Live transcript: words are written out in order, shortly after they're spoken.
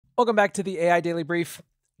Welcome back to the AI Daily Brief.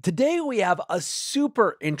 Today we have a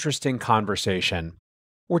super interesting conversation.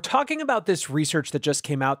 We're talking about this research that just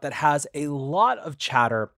came out that has a lot of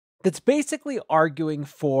chatter that's basically arguing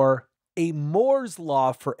for a Moore's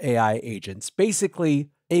law for AI agents,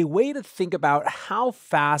 basically a way to think about how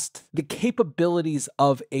fast the capabilities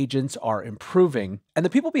of agents are improving. And the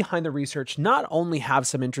people behind the research not only have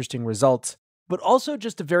some interesting results, but also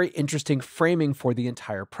just a very interesting framing for the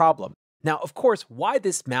entire problem. Now, of course, why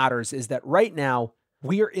this matters is that right now,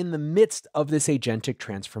 we are in the midst of this agentic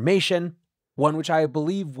transformation, one which I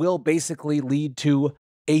believe will basically lead to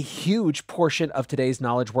a huge portion of today's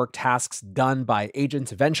knowledge work tasks done by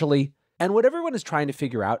agents eventually. And what everyone is trying to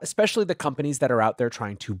figure out, especially the companies that are out there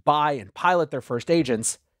trying to buy and pilot their first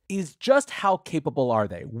agents, is just how capable are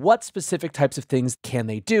they? What specific types of things can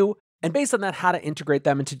they do? And based on that, how to integrate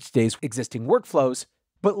them into today's existing workflows.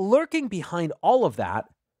 But lurking behind all of that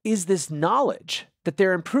is this knowledge that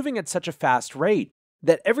they're improving at such a fast rate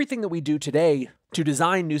that everything that we do today to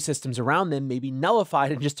design new systems around them may be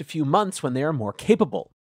nullified in just a few months when they are more capable.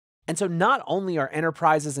 And so not only are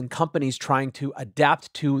enterprises and companies trying to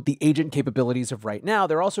adapt to the agent capabilities of right now,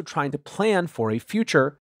 they're also trying to plan for a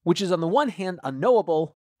future, which is on the one hand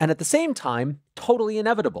unknowable, and at the same time, totally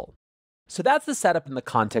inevitable. So that's the setup and the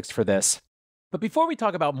context for this. But before we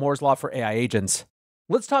talk about Moore's law for AI agents,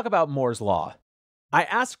 let's talk about Moore's law. I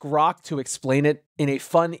asked Grok to explain it in a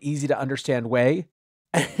fun, easy to understand way,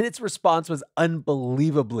 and its response was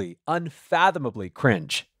unbelievably, unfathomably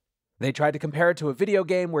cringe. They tried to compare it to a video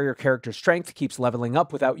game where your character's strength keeps leveling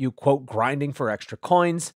up without you, quote, grinding for extra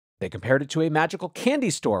coins. They compared it to a magical candy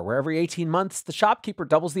store where every 18 months, the shopkeeper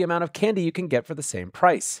doubles the amount of candy you can get for the same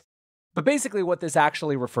price. But basically what this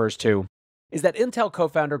actually refers to is that Intel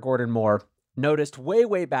co-founder Gordon Moore noticed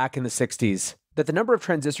way back in the 60s that the number of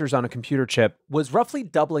transistors on a computer chip was roughly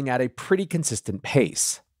doubling at a pretty consistent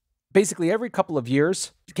pace. Basically, every couple of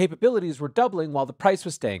years, the capabilities were doubling while the price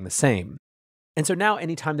was staying the same. And so now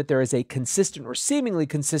anytime that there is a consistent or seemingly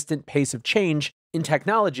consistent pace of change in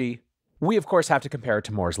technology, we of course have to compare it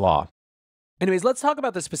to Moore's law. Anyways, let's talk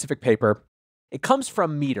about this specific paper. It comes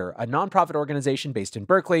from Meter, a nonprofit organization based in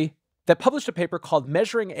Berkeley, that published a paper called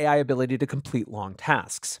Measuring AI Ability to Complete Long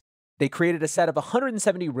Tasks. They created a set of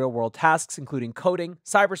 170 real-world tasks, including coding,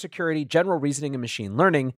 cybersecurity, general reasoning, and machine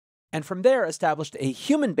learning, and from there established a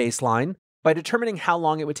human baseline by determining how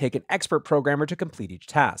long it would take an expert programmer to complete each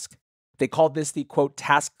task. They called this the, quote,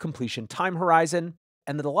 task completion time horizon,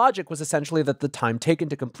 and the logic was essentially that the time taken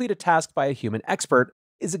to complete a task by a human expert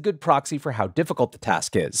is a good proxy for how difficult the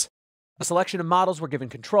task is. A selection of models were given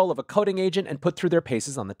control of a coding agent and put through their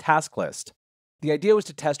paces on the task list. The idea was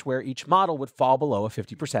to test where each model would fall below a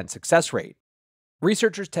 50% success rate.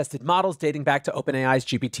 Researchers tested models dating back to OpenAI's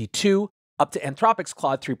GPT-2 up to Anthropic's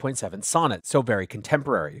Claude 3.7 Sonnet, so very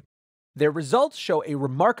contemporary. Their results show a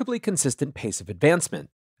remarkably consistent pace of advancement,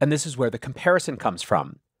 and this is where the comparison comes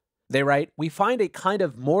from. They write, "We find a kind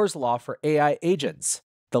of Moore's law for AI agents.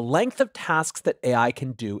 The length of tasks that AI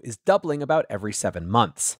can do is doubling about every 7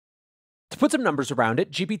 months." To put some numbers around it,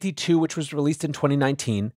 GPT-2, which was released in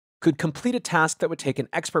 2019, could complete a task that would take an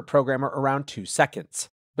expert programmer around 2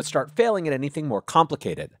 seconds, but start failing at anything more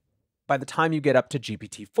complicated. By the time you get up to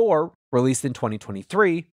GPT-4, released in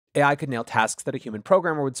 2023, AI could nail tasks that a human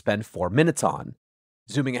programmer would spend 4 minutes on.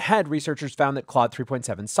 Zooming ahead, researchers found that Claude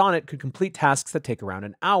 3.7 Sonnet could complete tasks that take around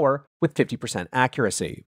an hour with 50%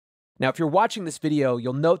 accuracy. Now, if you're watching this video,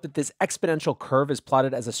 you'll note that this exponential curve is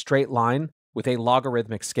plotted as a straight line with a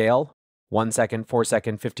logarithmic scale, 1 second, 4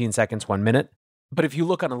 seconds, 15 seconds, 1 minute. But if you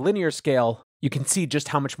look on a linear scale, you can see just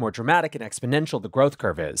how much more dramatic and exponential the growth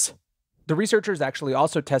curve is. The researchers actually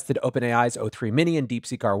also tested OpenAI's O3 Mini and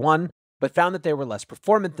DeepSeek R1, but found that they were less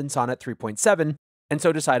performant than Sonnet 3.7, and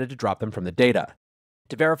so decided to drop them from the data.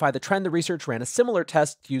 To verify the trend, the research ran a similar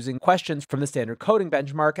test using questions from the standard coding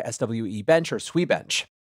benchmark SWE Bench or SWE Bench.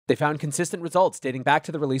 They found consistent results dating back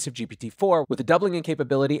to the release of GPT-4 with a doubling in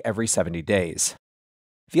capability every 70 days.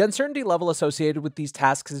 The uncertainty level associated with these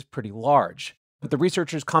tasks is pretty large, but the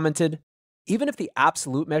researchers commented, even if the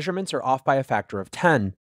absolute measurements are off by a factor of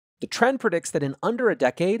 10, the trend predicts that in under a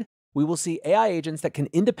decade, we will see AI agents that can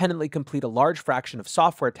independently complete a large fraction of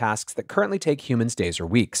software tasks that currently take humans days or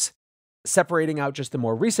weeks. Separating out just the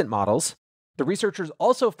more recent models, the researchers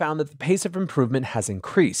also found that the pace of improvement has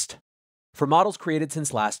increased. For models created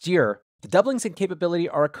since last year, the doublings in capability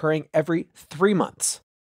are occurring every 3 months.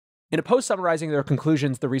 In a post summarizing their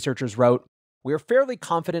conclusions, the researchers wrote, "We are fairly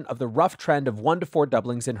confident of the rough trend of 1 to 4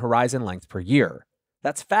 doublings in horizon length per year.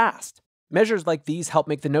 That's fast. Measures like these help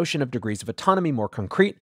make the notion of degrees of autonomy more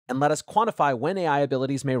concrete and let us quantify when AI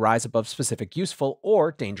abilities may rise above specific useful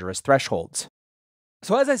or dangerous thresholds."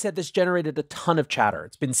 So as I said, this generated a ton of chatter.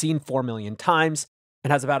 It's been seen 4 million times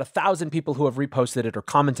and has about 1,000 people who have reposted it or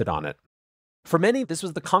commented on it. For many, this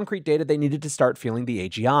was the concrete data they needed to start feeling the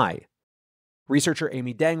AGI. Researcher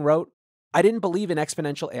Amy Deng wrote, "I didn't believe in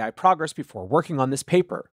exponential AI progress before working on this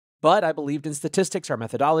paper, but I believed in statistics, our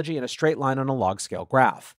methodology, and a straight line on a log-scale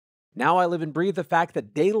graph. Now I live and breathe the fact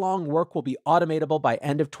that day-long work will be automatable by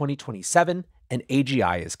end of 2027, and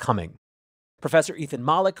AGI is coming." Professor Ethan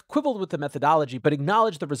Malik quibbled with the methodology, but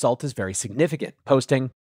acknowledged the result is very significant,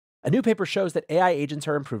 posting, "A new paper shows that AI agents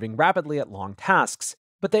are improving rapidly at long tasks,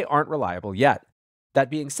 but they aren't reliable yet.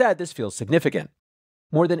 That being said, this feels significant.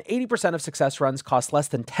 More than 80% of success runs cost less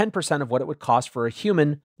than 10% of what it would cost for a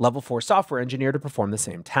human, level 4 software engineer to perform the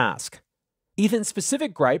same task." Ethan's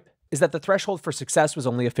specific gripe is that the threshold for success was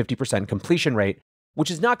only a 50% completion rate,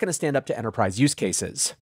 which is not going to stand up to enterprise use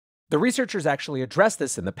cases. The researchers actually addressed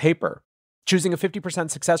this in the paper, choosing a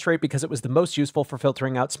 50% success rate because it was the most useful for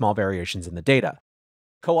filtering out small variations in the data.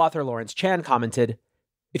 Co-author Lawrence Chan commented,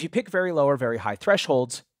 "If you pick very low or very high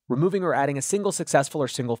thresholds, removing or adding a single successful or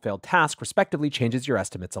single failed task respectively changes your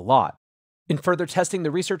estimates a lot." In further testing,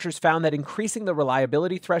 the researchers found that increasing the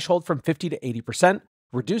reliability threshold from 50 to 80%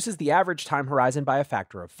 reduces the average time horizon by a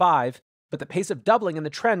factor of 5, but the pace of doubling and the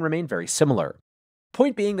trend remain very similar.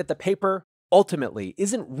 Point being that the paper ultimately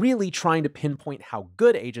isn't really trying to pinpoint how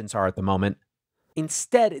good agents are at the moment.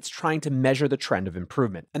 Instead, it's trying to measure the trend of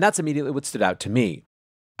improvement. And that's immediately what stood out to me.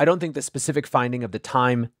 I don't think the specific finding of the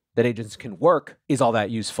time that agents can work is all that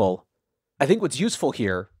useful. I think what's useful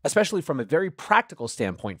here, especially from a very practical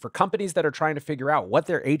standpoint for companies that are trying to figure out what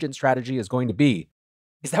their agent strategy is going to be,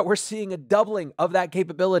 is that we're seeing a doubling of that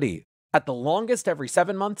capability, at the longest every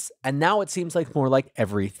 7 months, and now it seems like more like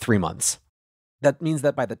every 3 months. That means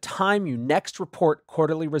that by the time you next report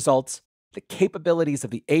quarterly results, the capabilities of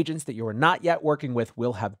the agents that you are not yet working with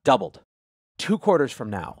will have doubled. 2 quarters from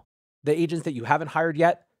now, the agents that you haven't hired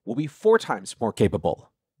yet will be 4 times more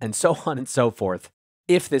capable, and so on and so forth,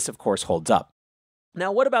 if this, of course, holds up.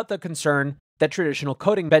 Now, what about the concern that traditional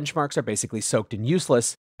coding benchmarks are basically soaked and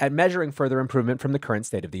useless at measuring further improvement from the current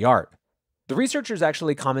state of the art? The researchers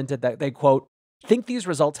actually commented that they, quote, "think these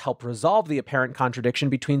results help resolve the apparent contradiction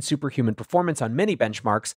between superhuman performance on many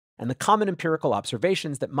benchmarks and the common empirical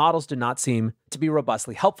observations that models do not seem to be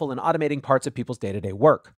robustly helpful in automating parts of people's day-to-day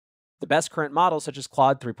work. The best current models, such as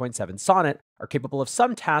Claude 3.7 Sonnet, are capable of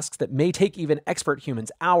some tasks that may take even expert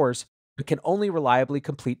humans hours, but can only reliably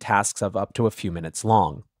complete tasks of up to a few minutes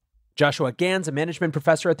long." Joshua Gans, a management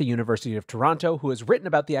professor at the University of Toronto who has written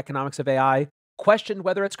about the economics of AI, questioned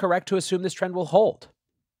whether it's correct to assume this trend will hold.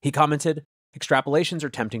 He commented, "Extrapolations are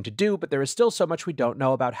tempting to do, but there is still so much we don't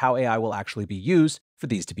know about how AI will actually be used for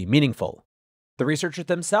these to be meaningful." The researchers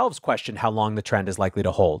themselves questioned how long the trend is likely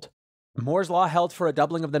to hold. Moore's law held for a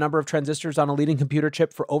doubling of the number of transistors on a leading computer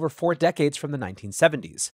chip for over 4 decades from the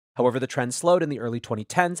 1970s. However, the trend slowed in the early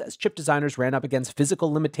 2010s as chip designers ran up against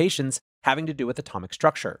physical limitations having to do with atomic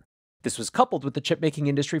structure. This was coupled with the chip-making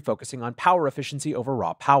industry focusing on power efficiency over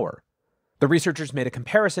raw power. The researchers made a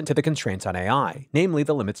comparison to the constraints on AI, namely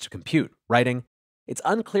the limits to compute, writing, "It's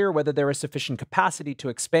unclear whether there is sufficient capacity to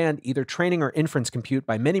expand either training or inference compute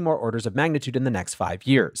by many more orders of magnitude in the next 5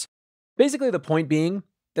 years." Basically, the point being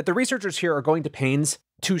that the researchers here are going to pains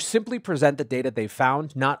to simply present the data they've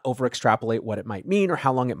found, not over-extrapolate what it might mean or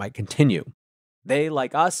how long it might continue. They,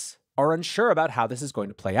 like us, are unsure about how this is going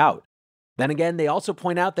to play out. Then again, they also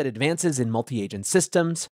point out that advances in multi-agent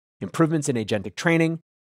systems, improvements in agentic training,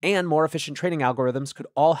 and more efficient training algorithms could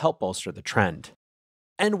all help bolster the trend.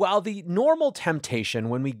 And while the normal temptation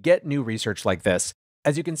when we get new research like this,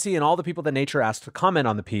 as you can see in all the people that Nature asked to comment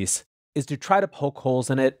on the piece, is to try to poke holes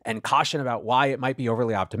in it and caution about why it might be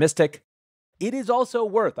overly optimistic, it is also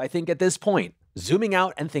worth, I think at this point, zooming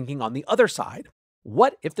out and thinking on the other side.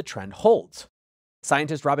 What if the trend holds?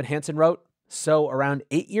 Scientist Robin Hanson wrote, "So around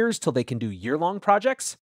 8 years till they can do year-long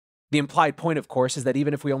projects?" The implied point, of course, is that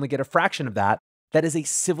even if we only get a fraction of that, that is a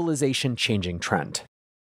civilization-changing trend.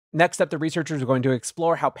 Next up, the researchers are going to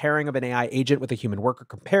explore how pairing of an AI agent with a human worker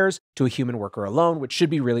compares to a human worker alone, which should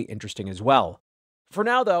be really interesting as well. For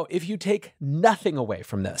now, though, if you take nothing away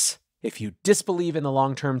from this, if you disbelieve in the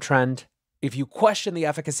long-term trend, if you question the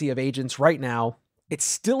efficacy of agents right now, it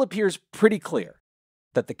still appears pretty clear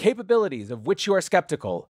that the capabilities of which you are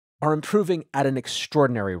skeptical are improving at an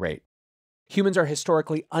extraordinary rate. Humans are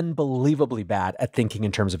historically unbelievably bad at thinking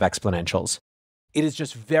in terms of exponentials. It is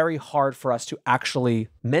just very hard for us to actually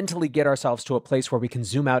mentally get ourselves to a place where we can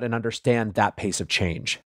zoom out and understand that pace of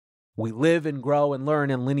change. We live and grow and learn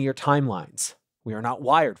in linear timelines. We are not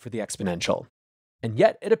wired for the exponential. And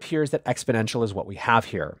yet it appears that exponential is what we have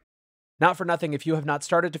here. Not for nothing, if you have not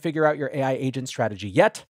started to figure out your AI agent strategy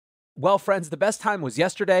yet, well, friends, the best time was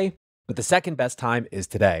yesterday, but the second best time is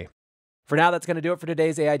today. For now, that's going to do it for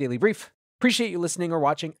today's AI Daily Brief. Appreciate you listening or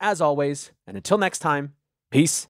watching as always, and until next time, peace